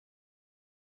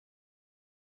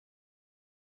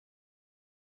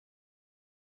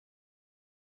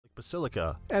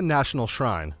Basilica and National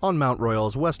Shrine on Mount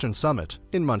Royal's western summit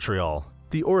in Montreal.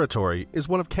 The oratory is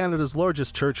one of Canada's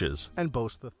largest churches and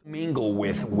boasts the mingle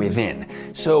with within.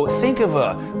 So think of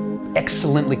a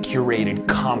excellently curated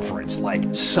conference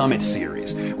like Summit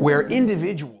Series, where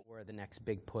individuals or the next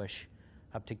big push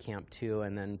up to Camp 2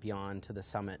 and then beyond to the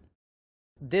summit.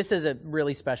 This is a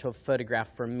really special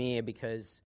photograph for me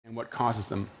because and what causes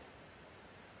them.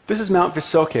 This is Mount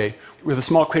Visoke with a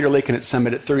small crater lake in its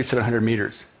summit at 3,700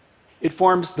 meters. It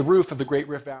forms the roof of the Great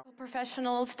Rift Valley.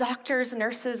 Professionals, doctors,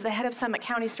 nurses, the head of Summit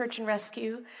County Search and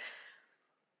Rescue.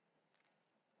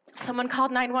 Someone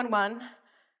called 911.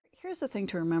 Here's the thing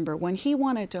to remember. When he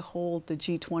wanted to hold the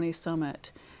G20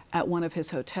 summit at one of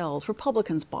his hotels,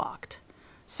 Republicans balked.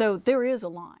 So there is a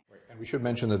line. And we should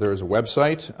mention that there is a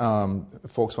website.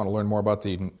 If folks want to learn more about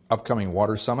the upcoming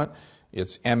water summit,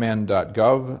 it's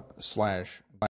mn.gov/